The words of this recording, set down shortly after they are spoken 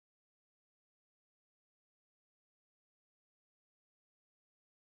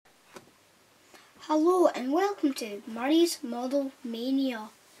Hello and welcome to Murray's Model Mania.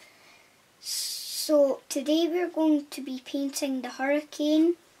 So today we're going to be painting the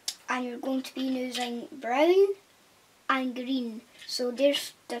Hurricane and you're going to be using brown and green. So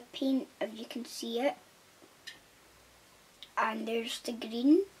there's the paint if you can see it, and there's the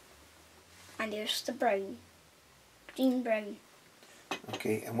green and there's the brown. Green, brown.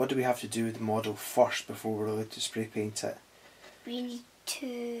 Okay, and what do we have to do with the model first before we're allowed to spray paint it? We need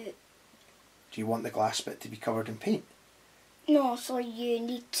to... Do you want the glass bit to be covered in paint? No, so you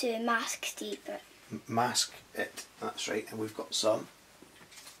need to mask tape it. Mask it, that's right, and we've got some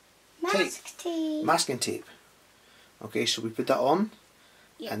tape. Masking tape. Okay, so we put that on,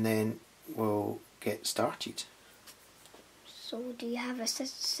 Yep. and then we'll get started. So do you have a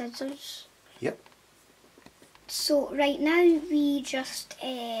scissors? Yep. So right now we just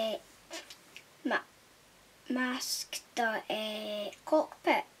mask the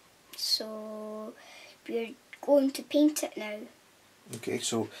cockpit. So we're going to paint it now. Okay,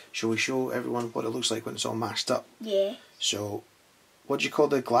 so shall we show everyone what it looks like when it's all masked up? Yeah. So, what do you call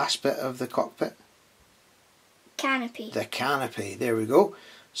the glass bit of the cockpit? Canopy. The canopy, there we go.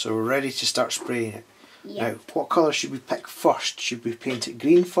 So we're ready to start spraying it. Yep. Now, what colour should we pick first? Should we paint it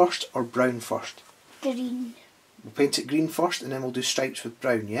green first or brown first? Green. We'll paint it green first and then we'll do stripes with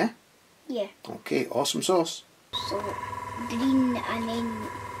brown, yeah? Yeah. Okay, awesome sauce. So green and then...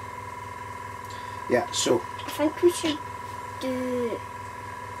 Yeah, so... I think we should do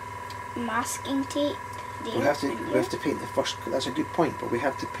masking tape there. We have to paint the first... That's a good point, but we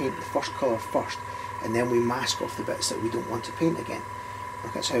have to paint the first colour first and then we mask off the bits that we don't want to paint again.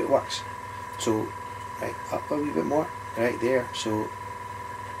 Look, that's how it works. So, right, up a wee bit more. Right there, so...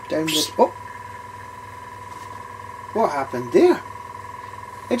 Down this... Oh! What happened there?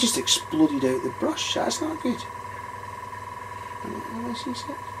 It just exploded out the brush. That's not good. Let me see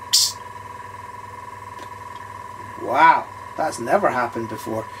it. Wow, that's never happened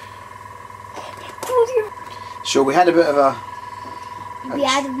before. So we had a bit of a... We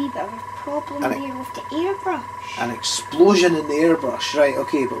had a wee bit of a problem there with the airbrush. An explosion in the airbrush. Right,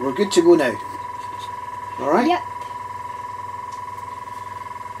 okay, but we're good to go now. Alright? Yep.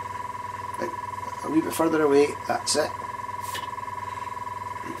 A wee bit further away, that's it.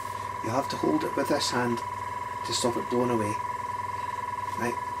 You'll have to hold it with this hand to stop it blowing away.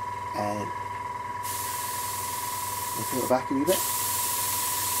 Right, and we'll pull it back a wee bit.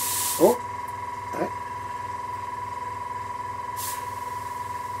 Oh, right.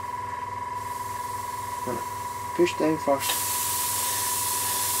 Gonna push down first.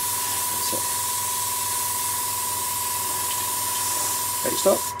 That's it. Right,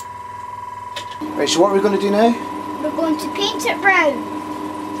 stop. Right, so what are we going to do now? We're going to paint it brown.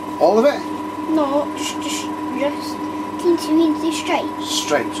 All of it? No, just teensy stripes.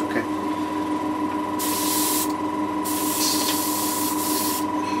 Stripes, okay.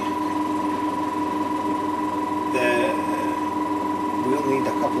 We'll need a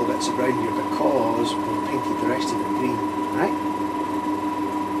couple of bits of brown here because we've painted the rest of it green, right?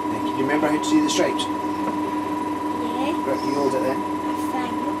 Now, can you remember how to do the stripes? Yeah. Right, you hold it then.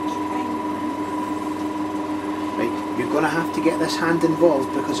 Right, you're going to have to get this hand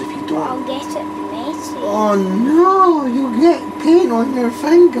involved because if you don't... I'll get it messy. Oh no, you'll get paint on your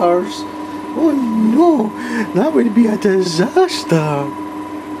fingers. Oh no, that would be a disaster.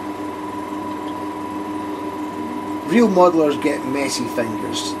 Real modelers get messy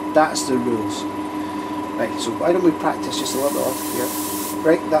fingers. That's the rules. Right, so why don't we practice just a little bit off here.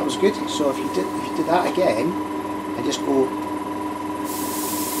 Right, that was good. So if you did that again and just go...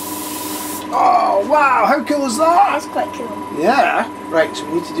 Oh wow, how cool is that? That's quite cool. Yeah. Right, so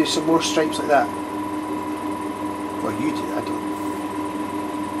we need to do some more stripes like that. Well, you do, I don't.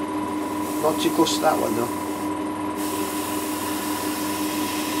 Not too close to that one though.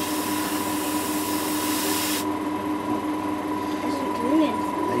 Isn't doing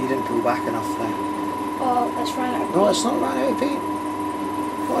anything. No, you didn't pull back enough now. Oh, it's run out of paint. No, it's not run out of paint.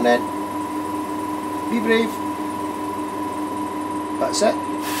 Come on then. Be brave. That's it.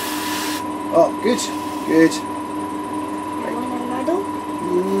 Oh, good. Good. Right. One in the middle.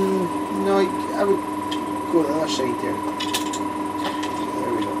 No, I would go to the other side there.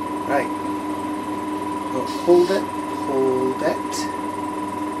 There we go. Right. Oh, hold it. Hold it.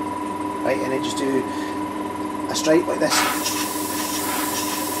 Right, and then just do a stripe like this.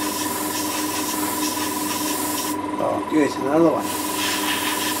 Oh, good. Another one.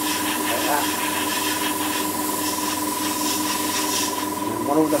 Like that. And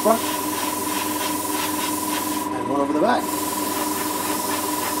one over the front. And one over the back.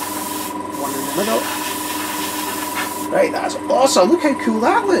 One in the middle. Right, that's awesome. Look how cool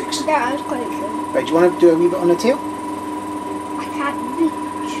that looks. That is quite cool. Right, do you want to do a wee bit on the tail? I can't reach.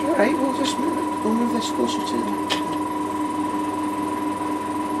 Alright, we'll just move it. We'll move this closer to the...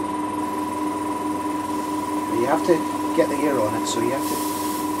 You have to get the air on it, so you have to...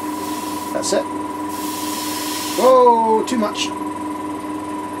 That's it. Whoa, too much.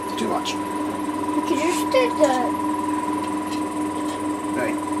 Too much. You could just do the...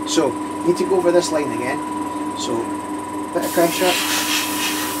 Right, so you need to go over this line again. So, bit of pressure.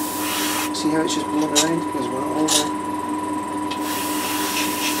 See how it's just blowing around because we're not over.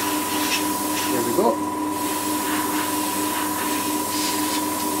 There we go.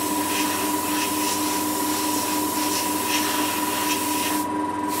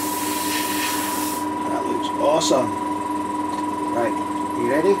 That looks awesome. Right, you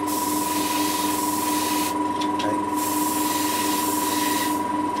ready?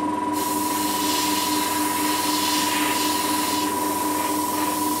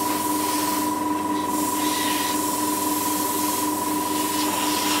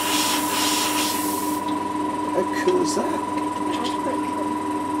 How cool is that? That's pretty cool.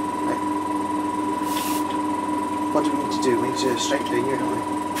 Right. What do we need to do? We need to strike down here, don't we?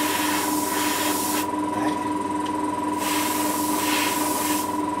 Right.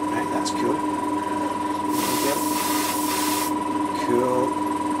 Right, that's cool. Cool.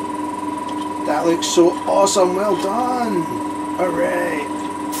 That looks so awesome. Well done. Hooray.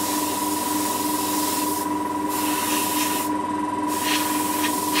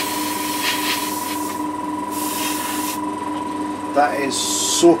 That is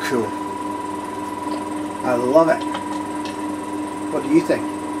so cool. I love it. What do you think?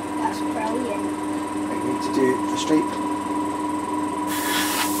 That's brilliant. I need to do a stripe.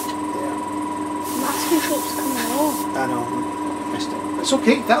 There. Masking tape's coming off. I know. Missed it. It's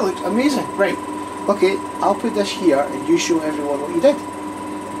okay. That looks amazing. Right. Okay. I'll put this here and you show everyone what you did.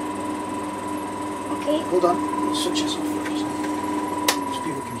 Okay. Hold on. Let's switch this off first. So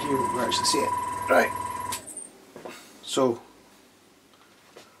people can hear what we actually see it. Right. So.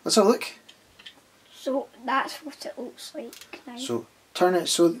 Let's have a look. So that's what it looks like now. So turn it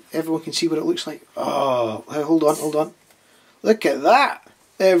so everyone can see what it looks like. Oh, hold on, hold on. Look at that,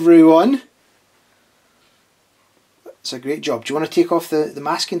 everyone. That's a great job. Do you want to take off the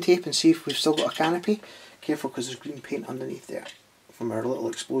masking tape and see if we've still got a canopy? Careful because there's green paint underneath there from our little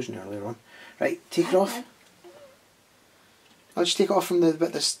explosion earlier on. Right, take it off. I'll just take it off from the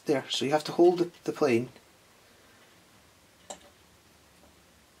bit this there. So you have to hold the plane.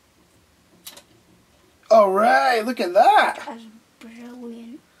 Alright, look at that! That's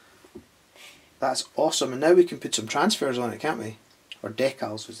brilliant. That's awesome, and now we can put some transfers on it, can't we? Or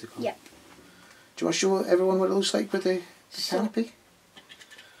decals as they call Yep. it. Do you want to show everyone what it looks like with the canopy?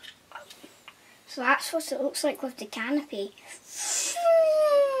 So that's what it looks like with the canopy.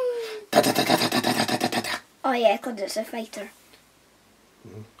 Oh yeah, because it's a fighter.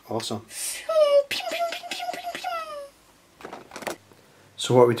 Awesome.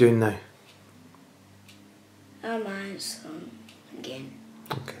 So what are we doing now? A man's again.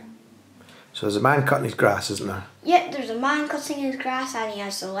 Okay. So there's a man cutting his grass, isn't there? Yep, there's a man cutting his grass and he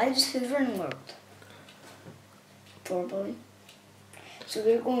has the loudest hoover in the world. Poor boy. So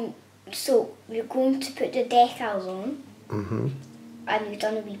we're going to put the decals on. Mm-hmm. And we've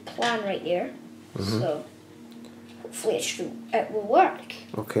done a wee plan right there. So hopefully it will work.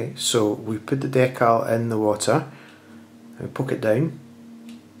 Okay, so we put the decal in the water and poke it down.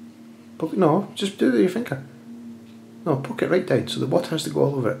 No, just do it with your finger. No, poke it right down so the water has to go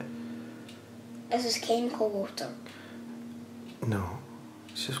all over it. This is chemical water. No,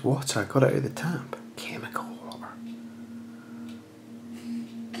 it's just water. I got it out of the tap. Chemical water.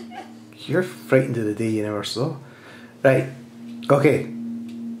 You're frightened of the day you never saw. Right, okay.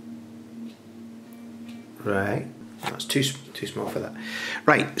 Right, that's too small for that.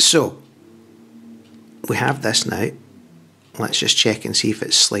 Right, so we have this now. Let's just check and see if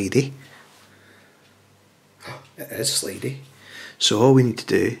it's slidey. It is slidey. So all we need to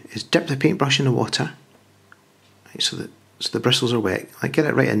do is dip the paintbrush in the water, right, so the bristles are wet. Like, get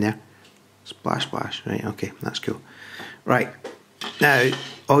it right in there. Splash, splash. Right, okay, that's cool. Right, now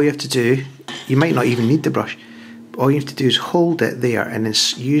all you have to do, you might not even need the brush. All you have to do is hold it there and then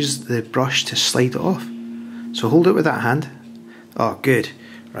use the brush to slide it off. So hold it with that hand. Oh, good.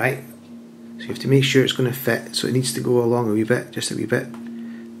 Right. So you have to make sure it's going to fit. So it needs to go along a wee bit, just a wee bit.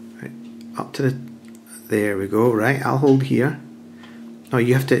 Right. Up to the. There we go. Right. I'll hold here. No,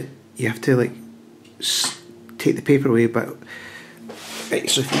 you have to like take the paper away. But right.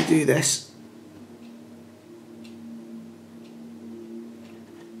 So if you do this.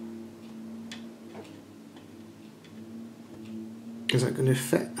 Is that going to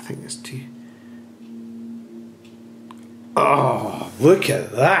fit? I think it's too. Look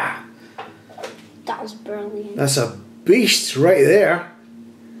at that. That was brilliant. That's a beast right there.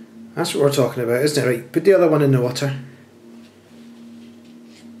 That's what we're talking about, isn't it? Right, put the other one in the water.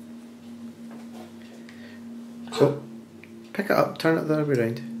 So, pick it up, turn it the other way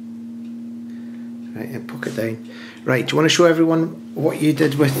around. Right, and poke it down. Right, do you want to show everyone what you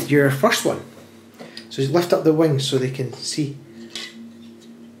did with your first one? So lift up the wings so they can see.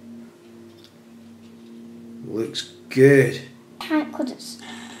 Looks good. Can't put it.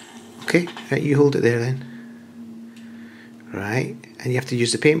 Okay, right, you hold it there then. Right, and you have to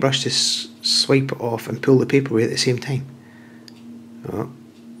use the paintbrush to swipe it off and pull the paper away at the same time. Oh,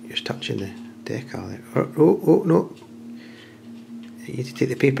 you're touching the decal there. Oh, no. You need to take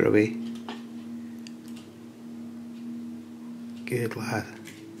the paper away. Good lad.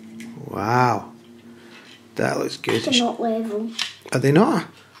 Wow. That looks good. They're not level. Are they not?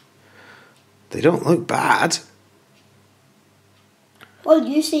 They don't look bad. What do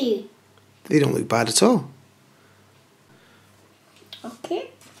you say? They don't look bad at all. Okay.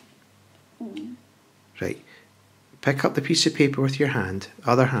 Right. Pick up the piece of paper with your hand,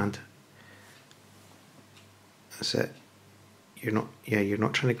 other hand. That's it. You're not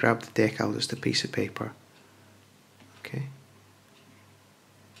trying to grab the decal, just a piece of paper. Okay.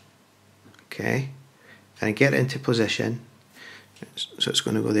 Okay. And get it into position. So it's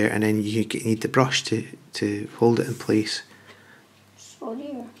going to go there, and then you need the brush to hold it in place. So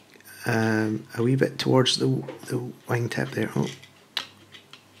here. A wee bit towards the wingtip there. Oh,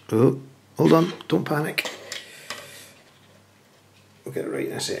 hold on, don't panic. We'll get it right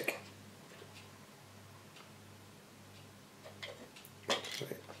in a sec.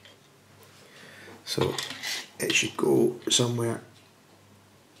 Right. So it should go somewhere.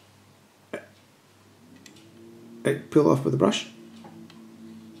 Right, pull off with the brush.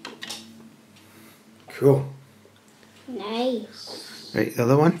 Cool. Nice. Right, the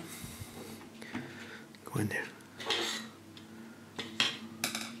other one. Go in there.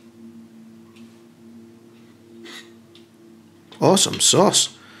 Awesome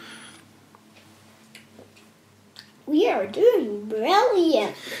sauce. We are doing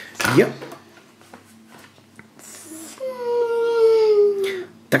brilliant. Yep.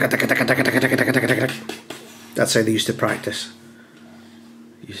 That's how they used to practice.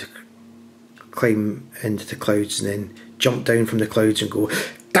 They used to climb into the clouds and then jump down from the clouds and go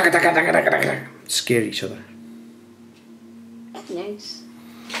scare each other. Nice.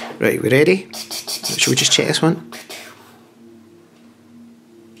 Right, we ready? Should we just check this one?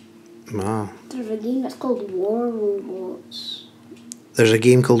 Wow. There's a game that's called War Robots. There's a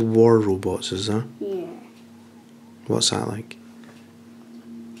game called War Robots, is there? Yeah. What's that like?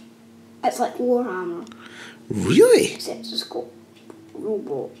 It's like Warhammer. Really? Except it's got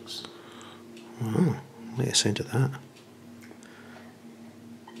robots. Wow, I like the sound of that.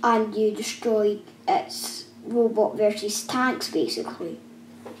 And you destroy its robot versus tanks, basically.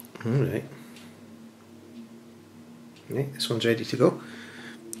 Alright. Right, this one's ready to go.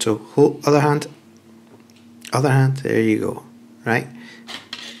 So, hold, other hand, there you go. Right?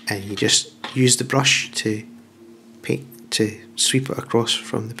 And you just use the brush to paint, to sweep it across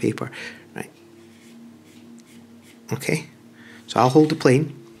from the paper. Right. Okay. So I'll hold the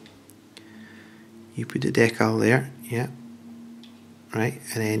plane. You put the decal there, yeah. Right,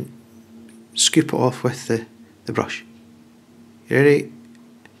 and then scoop it off with the brush. You ready?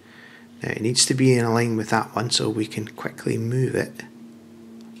 Now it needs to be in a line with that one so we can quickly move it.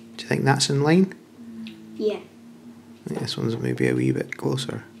 Do you think that's in line? Yeah. I think this one's maybe a wee bit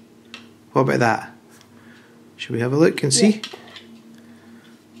closer. What about that? Should we have a look and see?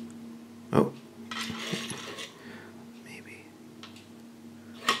 Yeah. Oh. Maybe.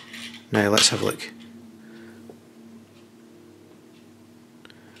 Now let's have a look.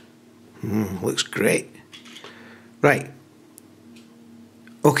 Looks great. Right.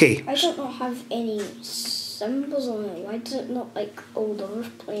 Okay. I don't not have any symbols on it. Why does it not like old other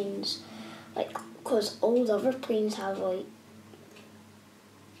planes? Like, because old other planes have like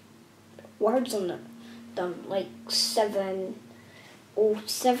words on it. Them like 707 or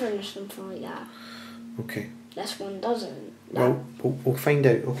something like that. Okay. This one doesn't. Well, we'll find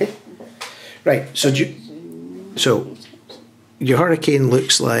out. Okay. Right. So your hurricane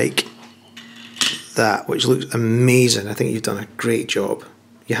looks like that, which looks amazing. I think you've done a great job.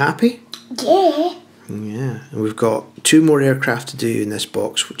 You happy? Yeah. Yeah. And we've got 2 more aircraft to do in this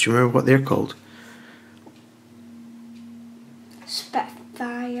box. Do you remember what they're called?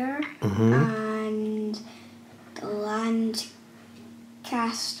 Spitfire and the Lancaster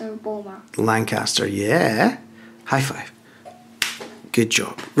bomber. Lancaster, yeah. High five. Good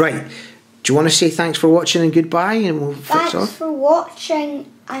job. Right. Do Do you want to say thanks for watching and goodbye, and we'll fix Thanks off? for watching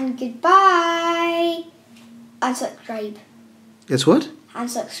and goodbye. And subscribe. It's what?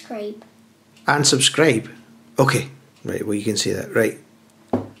 And subscribe. And subscribe. Okay. Right, well, you can say that. Right.